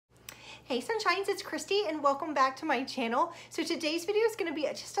Hey Sunshines, it's Kristy and welcome back to my channel. So today's video is going to be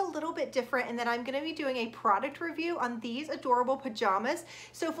just a little bit different in that I'm going to be doing a product review on these adorable pajamas.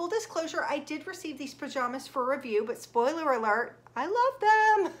 So full disclosure, I did receive these pajamas for review, but spoiler alert, I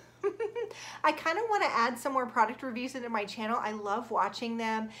love them. I kind of want to add some more product reviews into my channel. I love watching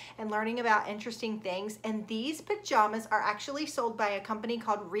them and learning about interesting things. And these pajamas are actually sold by a company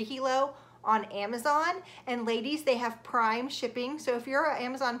called Rehilo on Amazon, and ladies, they have Prime shipping. So if you're an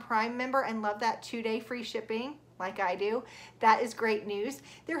Amazon Prime member and love that 2-day free shipping like I do, that is great news.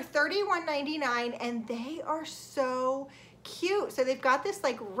 They're $31.99 and they are so cute. So they've got this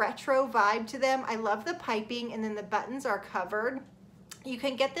like retro vibe to them. I love the piping, and then the buttons are covered. You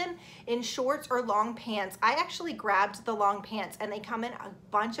can get them in shorts or long pants. I actually grabbed the long pants and they come in a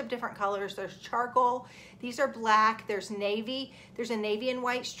bunch of different colors. There's charcoal, these are black, there's navy, there's a navy and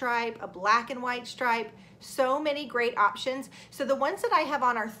white stripe, a black and white stripe, so many great options. So the ones that I have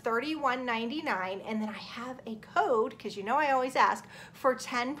on are $31.99, and then I have a code, because you know I always ask, for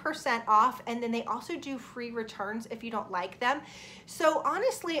 10% off, and then they also do free returns if you don't like them. So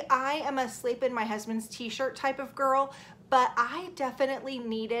honestly, I am a sleep in my husband's t-shirt type of girl, but I definitely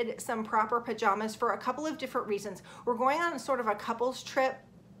needed some proper pajamas for a couple of different reasons. We're going on sort of a couples trip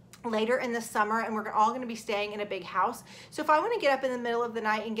later in the summer, and we're all going to be staying in a big house. So if I want to get up in the middle of the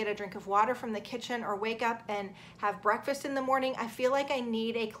night and get a drink of water from the kitchen, or wake up and have breakfast in the morning, I feel like I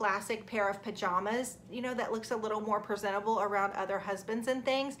need a classic pair of pajamas, you know, that looks a little more presentable around other husbands and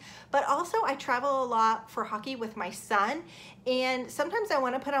things. But also I travel a lot for hockey with my son, and sometimes I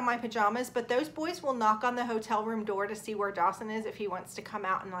want to put on my pajamas, but those boys will knock on the hotel room door to see where Dawson is if he wants to come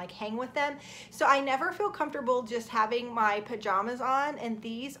out and like hang with them. So I never feel comfortable just having my pajamas on, and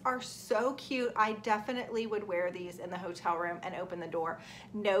these are so cute. I definitely would wear these in the hotel room and open the door,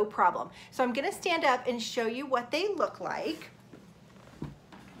 no problem. So I'm gonna stand up and show you what they look like.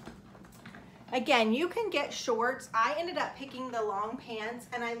 Again, you can get shorts. I ended up picking the long pants,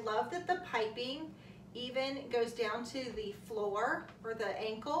 and I love that the piping even goes down to the floor or the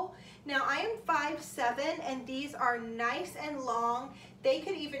ankle. Now I am 5'7", and these are nice and long. They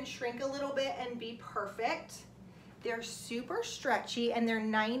could even shrink a little bit and be perfect. They're super stretchy, and they're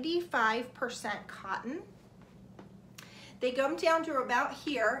 95% cotton. They come down to about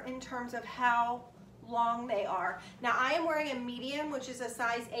here in terms of how long they are. Now I am wearing a medium, which is a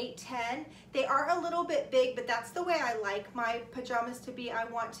size 8'10". They are a little bit big, but that's the way I like my pajamas to be. I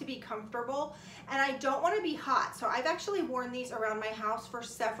want to be comfortable, and I don't want to be hot. So I've actually worn these around my house for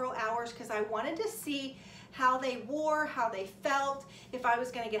several hours because I wanted to see how they wore, how they felt, if I was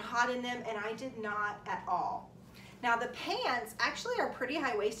going to get hot in them, and I did not at all. Now the pants actually are pretty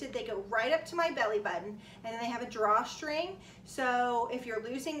high-waisted. They go right up to my belly button, and then they have a drawstring. So if you're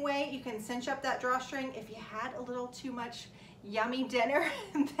losing weight, you can cinch up that drawstring. If you had a little too much yummy dinner,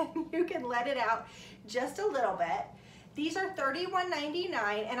 then you can let it out just a little bit. These are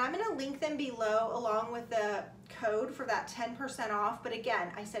 $31.99, and I'm gonna link them below along with the code for that 10% off. But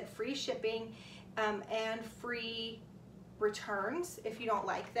again, I said free shipping and free returns if you don't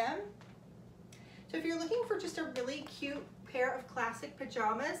like them. So if you're looking for just a really cute pair of classic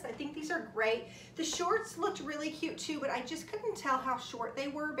pajamas, I think these are great. The shorts looked really cute too, but I just couldn't tell how short they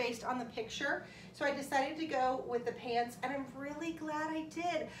were based on the picture. So I decided to go with the pants, and I'm really glad I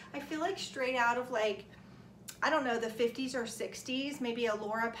did. I feel like straight out of like, I don't know, the 50s or 60s, maybe a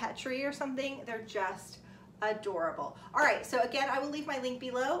Laura Petrie or something. They're just adorable. All right, so again, I will leave my link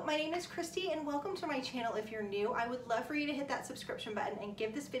below. My name is Kristy, and welcome to my channel if you're new. I would love for you to hit that subscription button and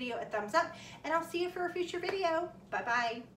give this video a thumbs up, and I'll see you for a future video. Bye-bye.